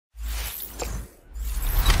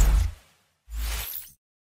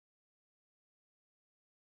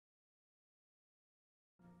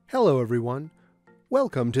Hello everyone,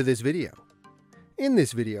 welcome to this video. In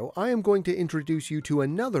this video, I am going to introduce you to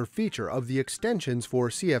another feature of the extensions for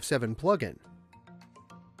Cf7 plugin.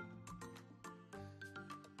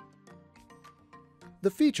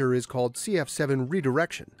 The feature is called Cf7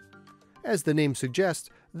 Redirection. As the name suggests,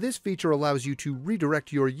 this feature allows you to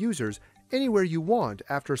redirect your users anywhere you want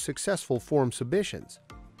after successful form submissions.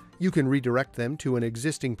 You can redirect them to an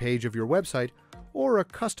existing page of your website or a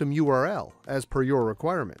custom URL as per your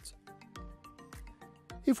requirements.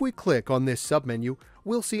 If we click on this submenu,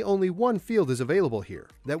 we'll see only one field is available here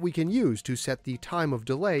that we can use to set the time of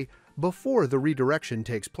delay before the redirection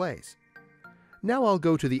takes place. Now I'll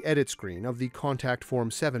go to the edit screen of the Contact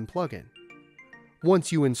Form 7 plugin.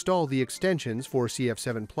 Once you install the extensions for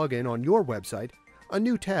Cf7 plugin on your website, a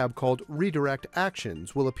new tab called Redirect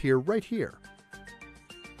Actions will appear right here.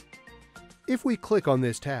 If we click on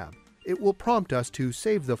this tab, it will prompt us to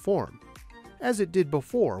save the form, as it did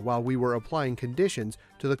before while we were applying conditions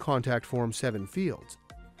to the Contact Form 7 fields.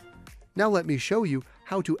 Now let me show you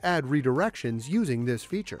how to add redirections using this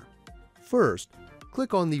feature. First,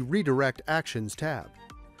 click on the Redirect Actions tab.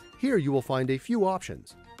 Here you will find a few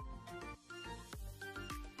options.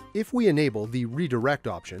 If we enable the Redirect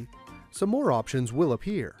option, some more options will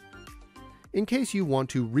appear. In case you want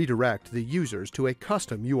to redirect the users to a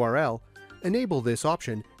custom URL, enable this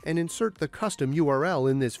option and insert the custom URL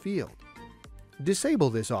in this field. Disable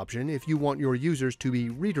this option if you want your users to be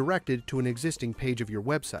redirected to an existing page of your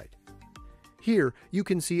website. Here, you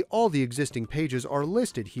can see all the existing pages are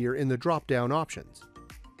listed here in the drop-down options.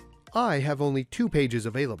 I have only 2 pages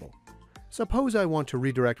available. Suppose I want to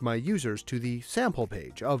redirect my users to the sample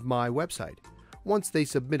page of my website once they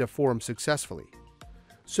submit a form successfully.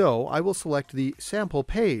 So I will select the sample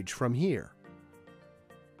page from here.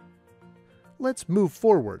 Let's move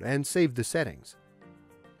forward and save the settings.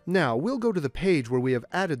 Now we'll go to the page where we have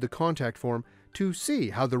added the contact form to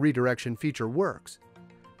see how the redirection feature works.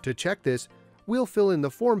 To check this, we'll fill in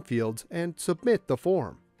the form fields and submit the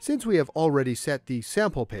form. Since we have already set the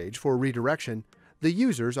sample page for redirection, the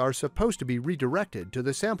users are supposed to be redirected to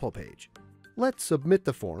the sample page. Let's submit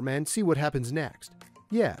the form and see what happens next.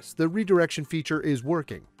 Yes, the redirection feature is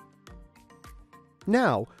working.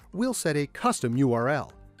 Now we'll set a custom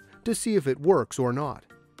URL to see if it works or not.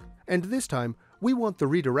 And this time, we want the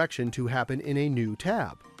redirection to happen in a new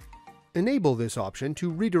tab. Enable this option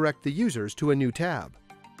to redirect the users to a new tab.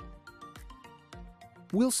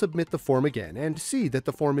 We'll submit the form again and see that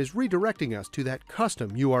the form is redirecting us to that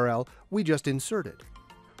custom URL we just inserted.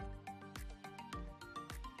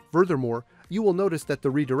 Furthermore, you will notice that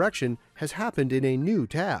the redirection has happened in a new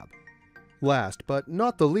tab. Last but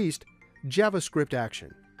not the least, JavaScript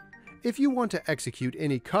Action. If you want to execute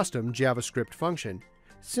any custom JavaScript function,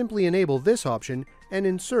 simply enable this option and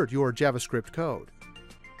insert your JavaScript code.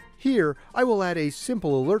 Here, I will add a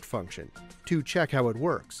simple alert function to check how it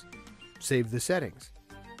works. Save the settings.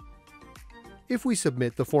 If we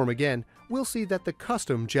submit the form again, we'll see that the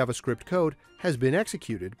custom JavaScript code has been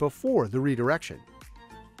executed before the redirection.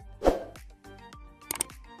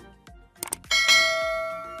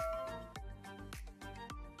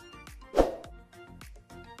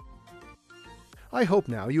 I hope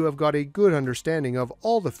now you have got a good understanding of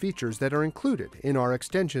all the features that are included in our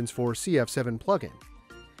extensions for Cf7 plugin.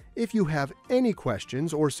 If you have any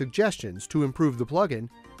questions or suggestions to improve the plugin,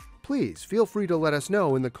 please feel free to let us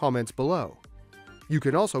know in the comments below. You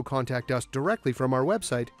can also contact us directly from our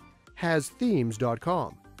website,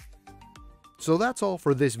 HasThemes.com. So that's all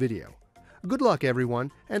for this video. Good luck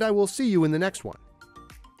everyone, and I will see you in the next one.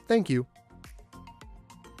 Thank you.